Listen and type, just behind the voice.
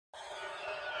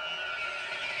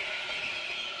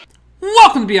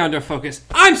Welcome to Beyond Our Focus.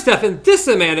 I'm Stefan, this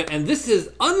is Amanda, and this is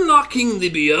Unlocking the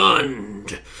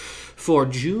Beyond for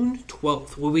June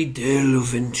 12th, where we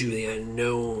delve into the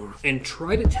unknown and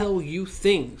try to tell you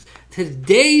things.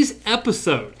 Today's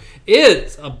episode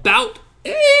is about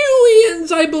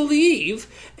aliens, I believe,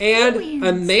 and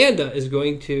Amanda is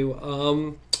going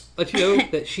to let you know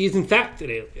that she's in fact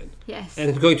an alien. Yes. And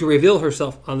is going to reveal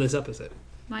herself on this episode.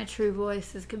 My true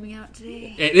voice is coming out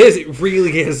today. It is, it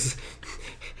really is.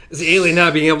 It's the alien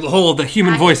not being able to hold the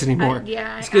human voice anymore.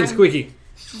 It's getting squeaky.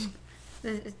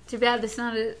 Too bad this is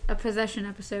not a possession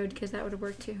episode, because that would have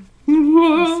worked too.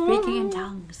 I'm speaking in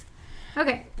tongues.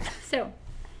 Okay, so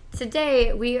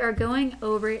today we are going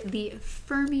over the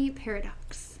Fermi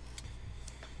paradox.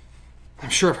 I'm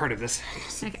sure I've heard of this.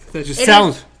 Okay. That just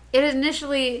sounds... It is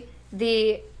initially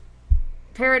the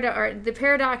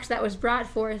paradox that was brought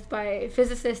forth by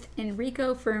physicist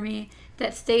Enrico Fermi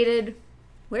that stated,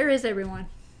 "Where is everyone?"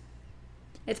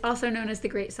 It's also known as the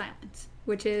Great Silence,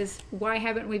 which is, why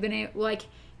haven't we been able,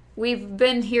 we've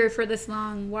been here for this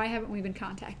long, why haven't we been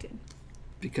contacted?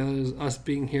 Because us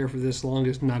being here for this long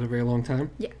is not a very long time.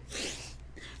 Yeah.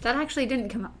 That actually didn't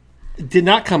come up. It did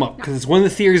not come up, because it's one of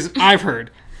the theories I've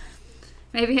heard.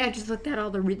 Maybe I just looked at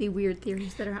all the really weird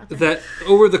theories that are out there. That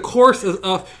over the course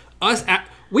of us,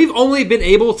 we've only been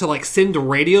able to send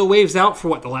radio waves out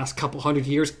for the last couple hundred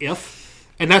years, if.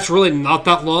 And that's really not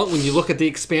that long when you look at the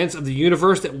expanse of the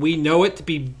universe that we know it to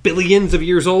be billions of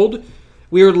years old.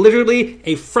 We are literally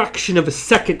a fraction of a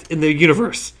second in the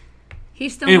universe.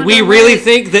 And we really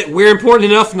think that we're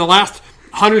important enough in the last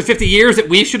 150 years that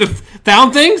we should have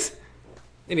found things?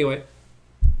 Anyway.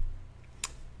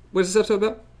 What's this episode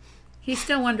about? He's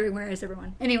still wondering where is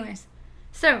everyone. Anyways.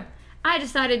 So, I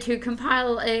decided to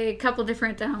compile a couple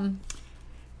different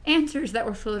answers that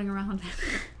were floating around.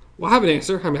 Well, I have an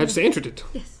answer. I just answered it.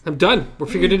 Yes. I'm done. We're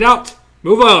figured it out.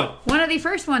 Move on. One of the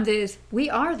first ones is, we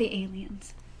are the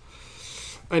aliens.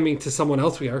 I mean, to someone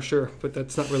else we are, sure. But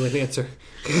that's not really an answer.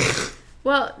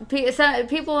 Well,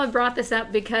 people have brought this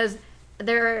up because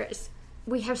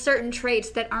we have certain traits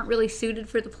that aren't really suited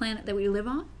for the planet that we live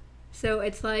on. So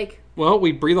it's like... Well,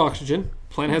 we breathe oxygen.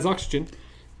 Planet has oxygen.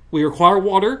 We require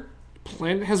water.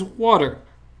 Planet has water.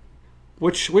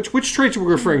 Which traits are we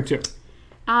referring to?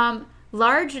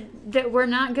 We're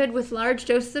not good with large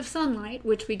doses of sunlight,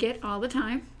 which we get all the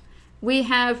time. We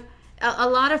have a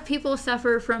lot of people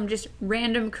suffer from just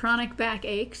random chronic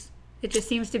backaches. It just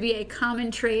seems to be a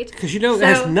common trait. Because that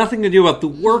has nothing to do with the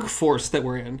workforce that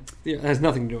we're in. Yeah, it has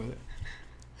nothing to do with it.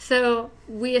 So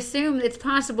we assume it's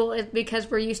possible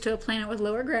because we're used to a planet with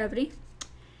lower gravity.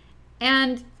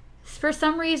 And for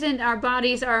some reason, our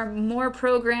bodies are more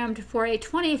programmed for a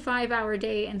 25-hour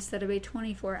day instead of a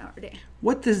 24-hour day.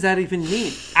 What does that even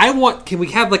mean? Can we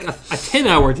have a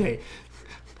 10-hour day?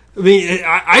 I mean,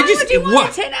 Why would you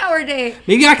want a 10-hour day?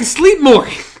 Maybe I can sleep more.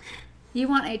 You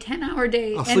want a 10-hour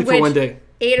day. I'll sleep for one day.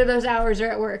 8 of those hours are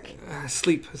at work.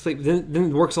 Sleep.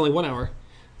 Then work's only 1 hour.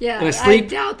 Yeah, and I sleep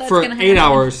doubt that's for gonna 8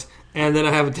 hours, and then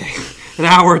I have an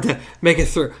hour to make it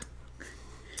through.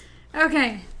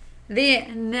 Okay. The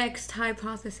next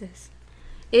hypothesis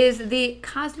is the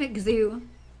Cosmic Zoo.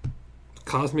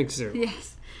 Cosmic Zoo.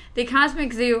 Yes. The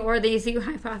Cosmic Zoo, or the Zoo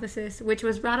hypothesis, which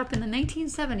was brought up in the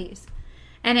 1970s.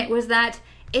 And it was that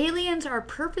aliens are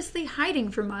purposely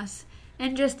hiding from us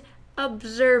and just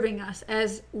observing us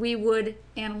as we would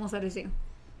animals at a zoo.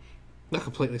 Not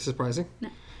completely surprising. No.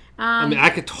 I mean, I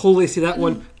could totally see that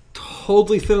one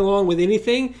totally fit along with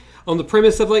anything on the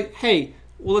premise of hey,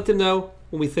 we'll let them know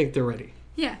when we think they're ready.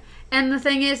 Yeah. And the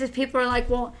thing is people are like,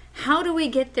 well, how do we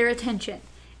get their attention?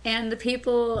 And the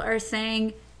people are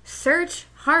saying, search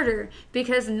harder,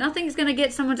 because nothing's going to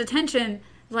get someone's attention.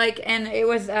 And it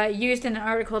was used in an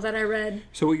article that I read.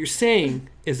 So what you're saying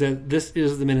is that this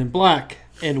is the Men in Black,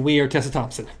 and we are Tessa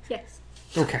Thompson. Yes.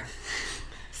 Okay.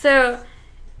 So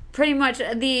pretty much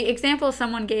the example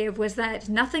someone gave was that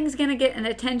nothing's going to get an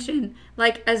attention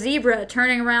like a zebra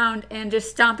turning around and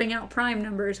just stomping out prime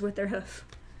numbers with their hoof.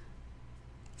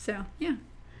 So, yeah.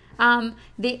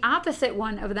 The opposite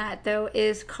one of that, though,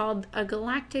 is called a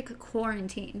galactic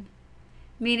quarantine.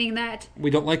 Meaning that... We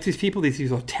don't like these people. These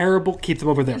people are terrible. Keep them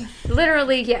over there.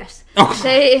 Literally, yes. Oh.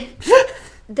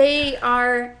 They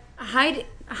are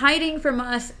hiding from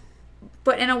us,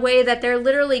 but in a way that they're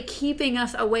literally keeping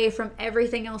us away from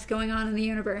everything else going on in the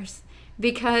universe.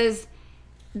 Because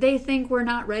they think we're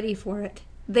not ready for it.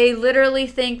 They literally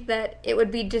think that it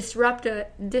would be disruptive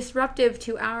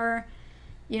to our...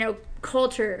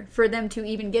 culture for them to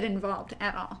even get involved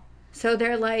at all. So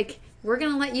they're like, we're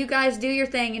going to let you guys do your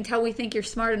thing until we think you're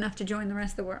smart enough to join the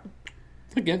rest of the world.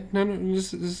 Again, no,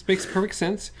 this makes perfect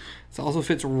sense. It also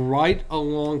fits right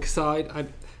alongside.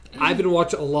 I've been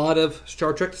watching a lot of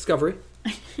Star Trek Discovery.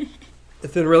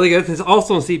 It's been really good. It's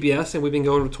also on CBS, and we've been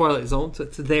going to Twilight Zone, so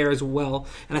it's there as well.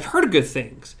 And I've heard good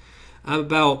things. I'm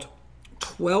about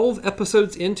 12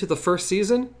 episodes into the first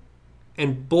season,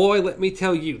 and boy, let me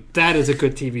tell you, that is a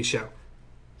good TV show.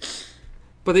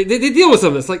 But they deal with some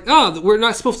of this, like, we're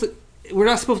not supposed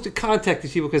to contact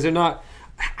these people because they're not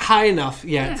high enough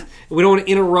yet. Yeah. We don't want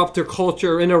to interrupt their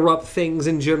culture, interrupt things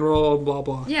in general, blah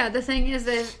blah. Yeah, the thing is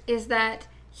that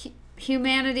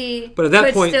humanity but at that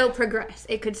could point, still progress.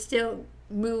 It could still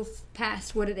move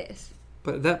past what it is.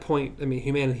 But at that point, I mean,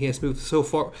 humanity has moved so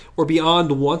far. We're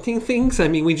beyond wanting things. I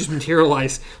mean, we just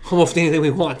materialize almost anything we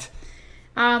want.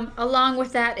 Along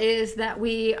with that is that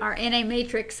we are in a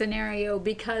Matrix scenario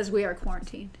because we are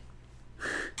quarantined.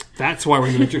 That's why we're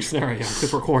in the Matrix scenario,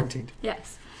 because we're quarantined.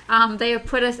 Yes. They have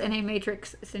put us in a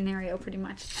Matrix scenario, pretty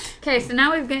much. Okay, so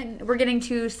now we're getting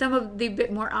to some of the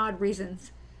bit more odd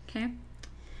reasons. Okay,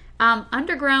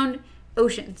 underground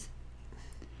oceans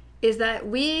is that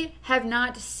we have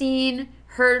not seen,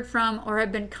 heard from, or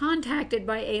have been contacted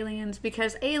by aliens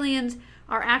because aliens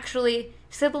are actually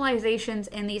civilizations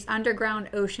in these underground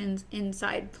oceans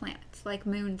inside planets, like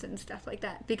moons and stuff like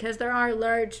that. Because there are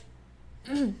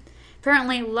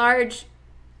apparently large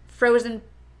frozen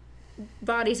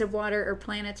bodies of water or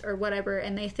planets or whatever,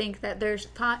 and they think that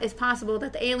it's possible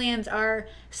that the aliens are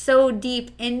so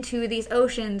deep into these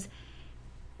oceans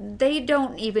they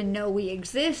don't even know we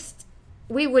exist.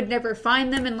 We would never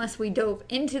find them unless we dove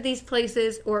into these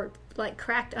places or like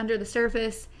cracked under the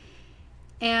surface,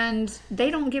 and they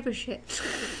don't give a shit.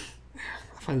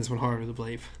 I find this one harder to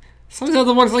believe. Some of the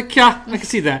other ones like, yeah, I can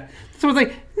see that. Some are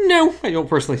like, no, I don't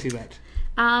personally see that.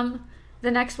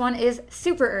 The next one is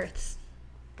super Earths.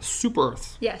 Super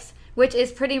Earth. Yes, which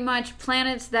is pretty much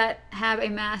planets that have a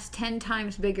mass 10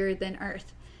 times bigger than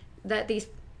Earth that these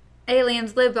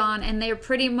aliens live on, and they're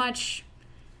pretty much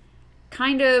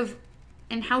kind of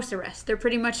in house arrest. They're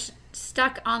pretty much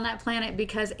stuck on that planet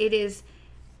because it is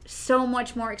so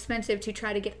much more expensive to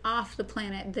try to get off the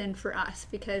planet than for us,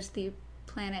 because the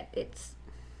planet, it's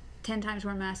 10 times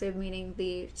more massive, meaning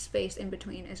the space in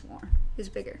between is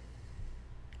bigger.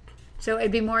 So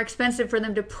it'd be more expensive for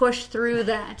them to push through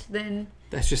that than...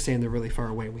 That's just saying they're really far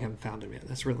away. We haven't found them yet.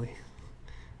 That's really...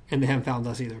 And they haven't found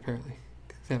us either, apparently.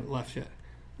 They haven't left yet.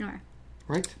 No.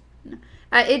 Right? No.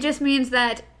 It just means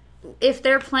that if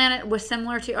their planet was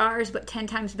similar to ours but 10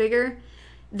 times bigger,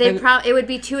 it would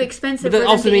be too expensive for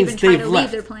them to even try to leave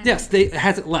their planet. Yes, it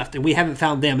hasn't left, and we haven't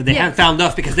found them, and they haven't found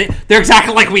us because they're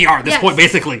exactly like we are at this point,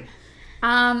 basically.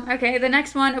 Okay, the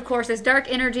next one, of course, is dark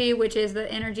energy, which is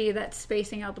the energy that's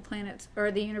spacing out the planets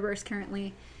or the universe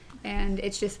currently. And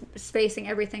it's just spacing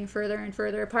everything further and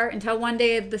further apart until one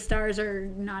day the stars are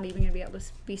not even going to be able to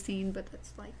be seen, but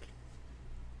that's like...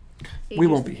 We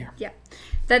won't be here. Yeah.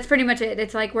 That's pretty much it.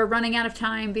 It's like we're running out of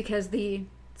time because the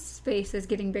space is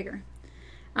getting bigger.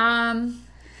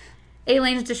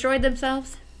 Aliens destroyed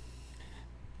themselves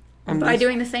by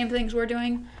doing the same things we're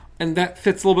doing. And that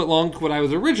fits a little bit along to what I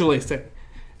was originally saying.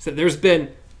 So there's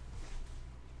been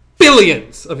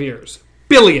billions of years.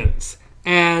 Billions.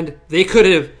 And they could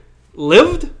have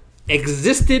lived,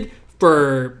 existed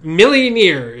for a million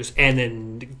years, and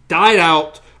then died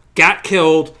out, got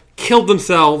killed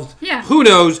themselves, who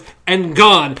knows, and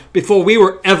gone before we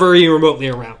were ever even remotely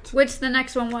around. Which the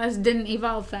next one didn't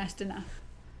evolve fast enough.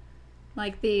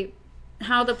 Like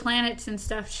how the planets and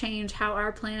stuff change, how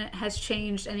our planet has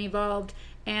changed and evolved.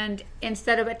 And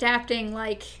instead of adapting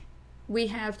like we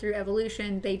have through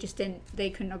evolution, they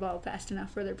couldn't evolve fast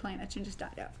enough for their planets and just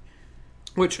died out.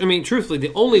 Which, I mean, truthfully,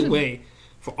 the only way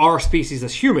for our species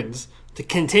as humans to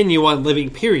continue on living,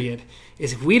 period,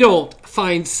 is if we don't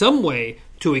find some way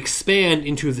to expand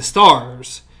into the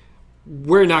stars,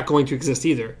 we're not going to exist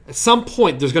either. At some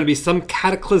point, there's going to be some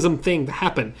cataclysm thing to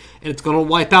happen, and it's going to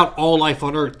wipe out all life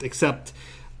on Earth except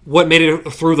what made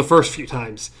it through the first few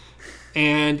times.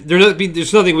 And there's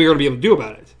nothing we're going to be able to do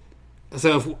about it.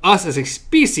 So if us as a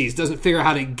species doesn't figure out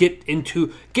how to get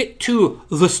to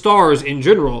the stars in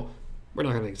general, we're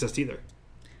not going to exist either.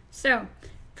 So,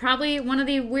 probably one of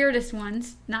the weirdest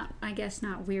ones, not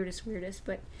weirdest,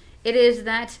 but it is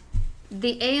that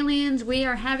the aliens we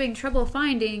are having trouble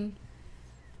finding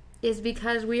is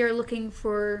because we are looking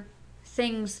for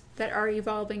things that are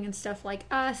evolving and stuff like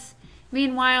us.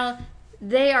 Meanwhile,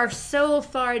 they are so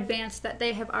far advanced that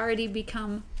they have already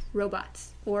become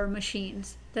robots or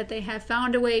machines, that they have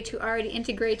found a way to already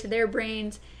integrate their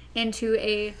brains into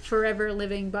a forever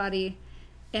living body.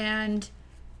 And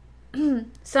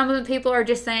some of the people are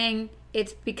just saying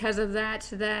it's because of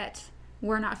that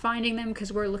we're not finding them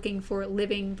because we're looking for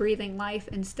living, breathing life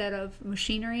instead of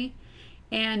machinery.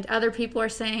 And other people are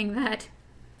saying that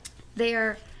they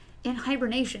are in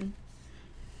hibernation.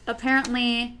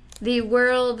 Apparently, the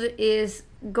world is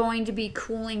going to be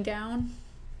cooling down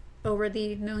over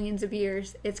the millions of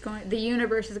years. The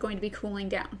universe is going to be cooling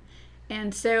down.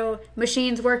 And so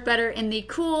machines work better in the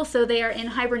cool, so they are in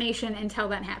hibernation until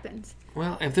that happens.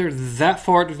 Well, if they're that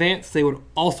far advanced, they would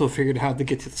also figure out how to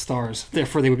get to the stars.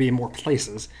 Therefore, they would be in more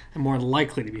places and more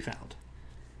likely to be found.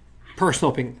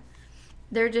 Personal opinion.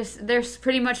 They're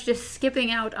pretty much just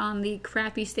skipping out on the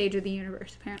crappy stage of the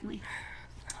universe, apparently.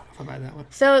 I don't know if I buy that one.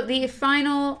 So the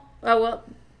final,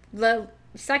 the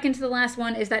second to the last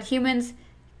one is that humans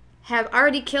have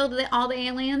already killed all the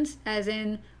aliens, as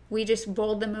in we just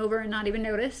bowled them over and not even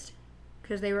noticed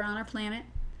because they were on our planet.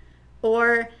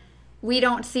 Or we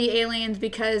don't see aliens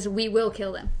because we will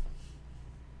kill them.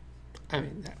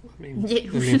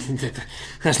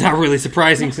 That's not really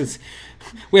surprising since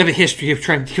we have a history of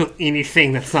trying to kill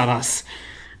anything that's not us.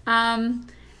 And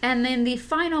then the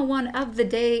final one of the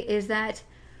day is that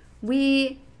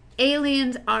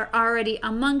aliens are already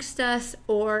amongst us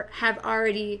or have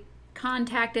already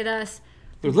contacted us.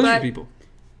 They're lizard people.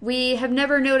 We have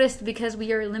never noticed because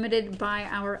we are limited by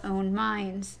our own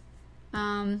minds.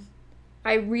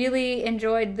 I really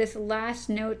enjoyed this last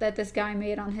note that this guy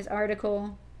made on his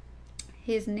article.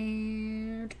 His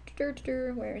name...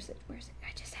 Where is it?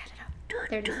 I just had it up.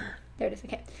 There it is.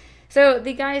 Okay. So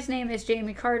the guy's name is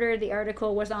Jamie Carter. The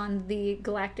article was on the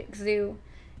Galactic Zoo.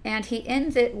 And he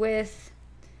ends it with,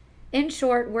 in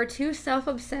short, we're too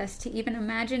self-obsessed to even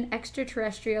imagine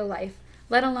extraterrestrial life,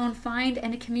 let alone find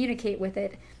and communicate with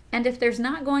it. And if there's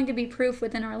not going to be proof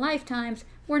within our lifetimes,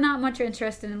 we're not much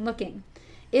interested in looking.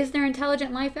 Is there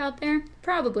intelligent life out there?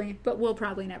 Probably, but we'll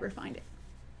probably never find it.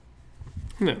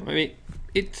 No, I mean,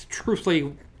 it's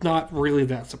truthfully not really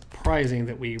that surprising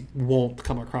that we won't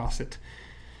come across it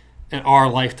in our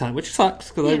lifetime, which sucks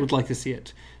because I would like to see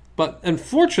it. But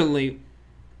unfortunately,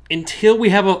 until we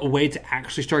have a way to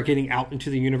actually start getting out into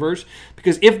the universe,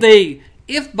 because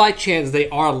if by chance they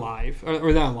are alive,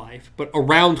 or not alive, but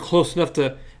around close enough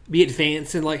to be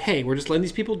advanced and like, hey, we're just letting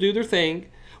these people do their thing.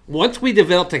 Once we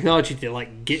develop technology to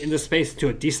like get into space to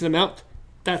a decent amount,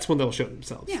 that's when they'll show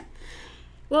themselves. Yeah.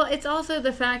 Well, it's also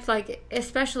the fact, like,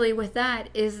 especially with that,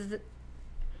 is that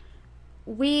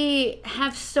we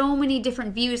have so many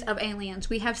different views of aliens.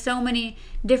 We have so many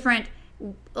different,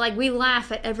 like, we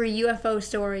laugh at every UFO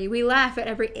story. We laugh at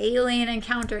every alien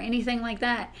encounter, anything like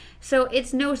that. So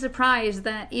it's no surprise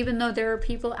that even though there are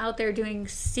people out there doing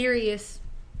serious,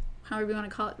 however you want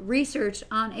to call it, research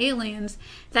on aliens,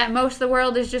 that most of the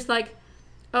world is just like,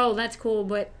 oh, that's cool,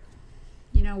 but,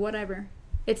 whatever.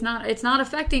 It's not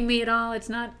affecting me at all. It's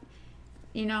not,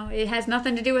 it has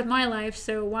nothing to do with my life,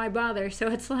 so why bother? So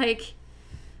it's like,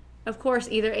 of course,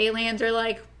 either aliens are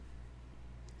like...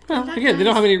 Well, again, they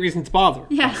don't have any reason to bother.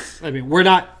 Yeah. I mean, we're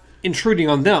not intruding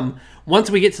on them. Once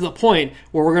we get to the point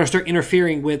where we're going to start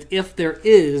interfering with if there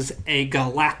is a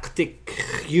galactic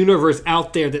universe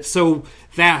out there that's so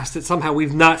vast that somehow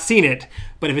we've not seen it,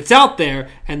 but if it's out there,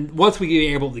 and once we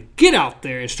get able to get out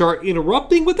there and start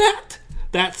interrupting with that,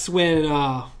 that's when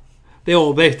they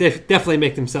definitely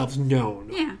make themselves known.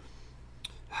 Yeah.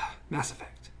 Mass Effect.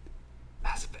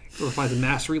 We're going to find the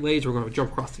mass relays. We're going to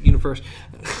jump across the universe.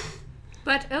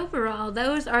 But overall,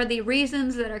 those are the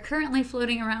reasons that are currently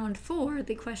floating around for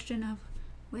the question of,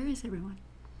 where is everyone?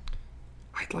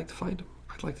 I'd like to find them.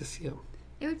 I'd like to see them.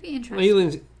 It would be interesting.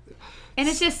 Aliens. And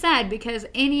it's just sad because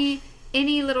any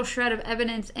little shred of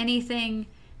evidence, anything,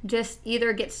 just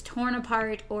either gets torn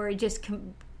apart or it just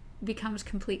becomes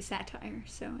complete satire.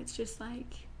 So it's just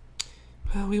like...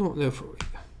 Well, we won't know for you.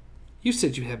 You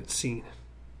said you haven't seen.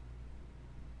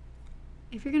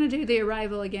 If you're going to do The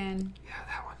Arrival again... Yeah,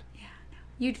 that one. Yeah. No.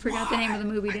 You forgot the name of the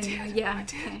movie, didn't you? Yeah. I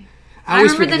did. Okay. I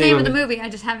remember the name of the movie. I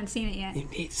just haven't seen it yet. You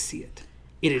need to see it.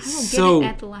 It is I will so get it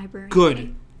at the library. good.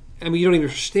 Okay? I mean, you don't even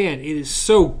understand. It is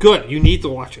so good. You need to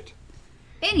watch it.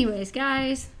 Anyways,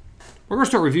 guys. We're going to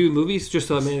start reviewing movies just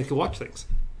so Amanda can watch things.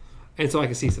 And so I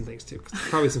can see some things, too. 'Cause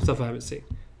probably some stuff I haven't seen.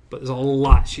 But there's a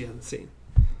lot she hasn't seen.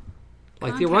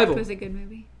 Like Contact The Arrival. Was a good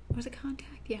movie. Was it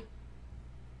Contact? Yeah.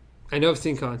 I know I've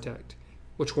seen Contact.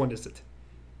 Which one is it?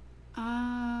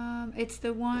 It's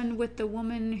the one with the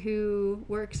woman who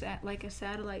works at like a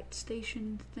satellite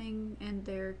station thing, and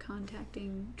they're trying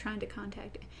to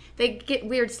contact it. They get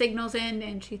weird signals in,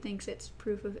 and she thinks it's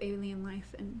proof of alien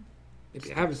life. And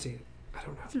Maybe I haven't seen it. I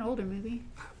don't know. It's an older movie.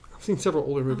 I've seen several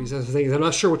older movies. That's the thing. I'm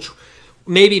not sure which.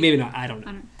 Maybe not. I don't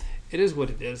know. It is what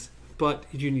it is. But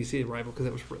you need to see Arrival because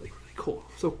that was really, really cool.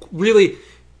 So really,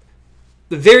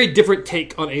 the very different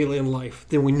take on alien life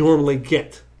than we normally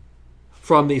get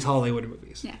from these Hollywood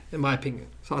movies, in my opinion.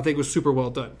 So I think it was super well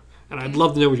done. And I'd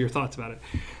love to know what your thoughts about it.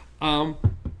 That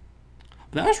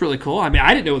was really cool. I mean,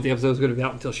 I didn't know what the episode was going to be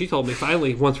about until she told me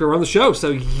finally once we were on the show.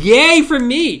 So yay for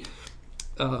me!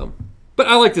 But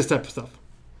I like this type of stuff.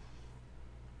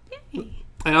 Yay.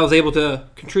 And I was able to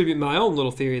contribute my own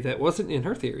little theory that wasn't in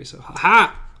her theory. So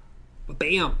ha-ha!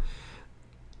 Bam!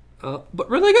 But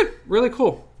really good. Really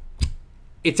cool.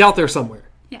 It's out there somewhere.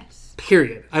 Yes.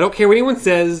 Period. I don't care what anyone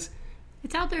says.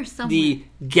 It's out there somewhere. The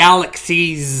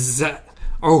galaxies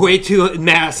are way too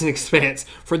mass and expanse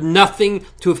for nothing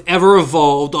to have ever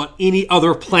evolved on any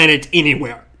other planet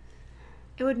anywhere.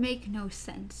 It would make no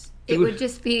sense. It would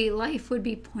just be, life would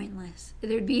be pointless.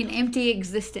 There'd be an empty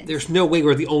existence. There's no way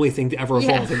we're the only thing to ever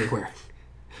evolve anywhere.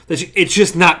 It's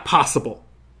just not possible.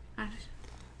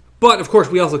 But, of course,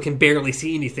 we also can barely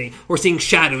see anything. We're seeing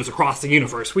shadows across the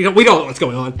universe. We don't know what's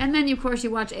going on. And then, of course,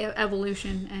 you watch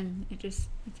Evolution, and it's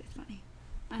funny.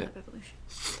 I love Evolution.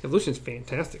 Evolution's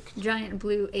fantastic. Giant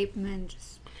blue ape men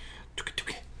just...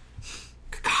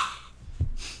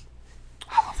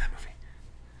 I love that movie.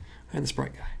 And the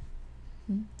Sprite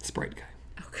guy. Sprite guy.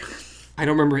 Oh, God. I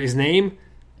don't remember his name.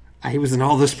 He was in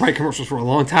all the Sprite commercials for a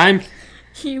long time.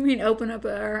 You mean open up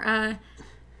our...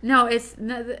 No, there was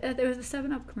the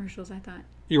 7-Up commercials, I thought.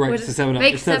 You're right, it's the 7-Up.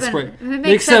 Make it's 7, not Sprite.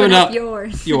 Make 7-Up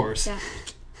yours. Yours.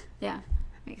 Yeah.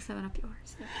 Make 7-Up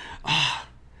yours.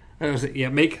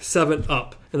 Make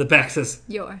 7-Up. And the back says...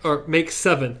 Yours. Or make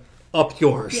 7 up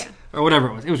yours. Yeah. Or whatever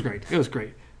it was. It was great. It was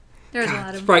great. There's a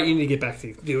lot of... Sprite, you need to get back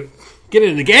to do it. Get it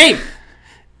in the game!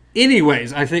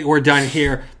 Anyways, I think we're done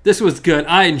here. This was good.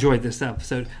 I enjoyed this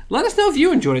episode. Let us know if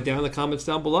you enjoyed it down in the comments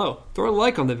down below. Throw a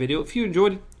like on the video if you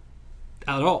enjoyed it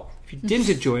at all. If you didn't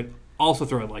enjoy it, also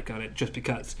throw a like on it just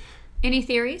because. Any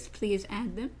theories, please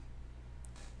add them.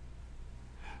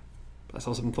 I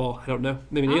saw something fall. I don't know.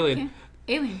 Maybe an alien. Okay.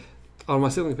 Alien. On my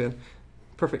ceiling fan.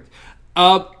 Perfect.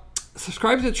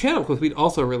 Subscribe to the channel because we'd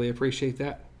also really appreciate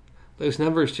that. Those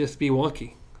numbers just be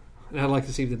wonky. And I'd like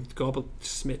to see them go up a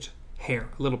smidge. Hair.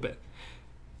 A little bit.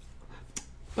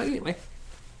 But anyway.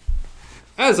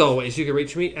 As always, you can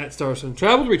reach me at Stars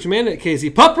Untraveled, reach Amanda at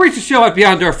KZ Pup, reach the show at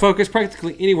Beyond Our Focus,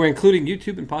 practically anywhere, including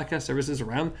YouTube and podcast services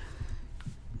around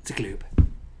the globe.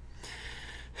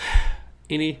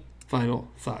 Any final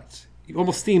thoughts? You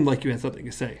almost seemed like you had something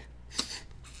to say.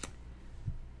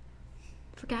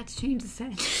 Forgot to change the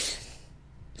setting.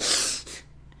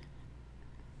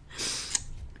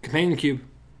 Companion Cube.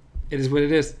 It is what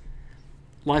it is.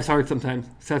 Life's hard sometimes.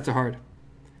 Sets are hard.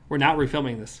 We're not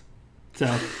refilming this.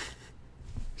 So...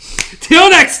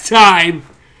 Till next time,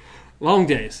 long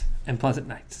days and pleasant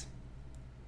nights.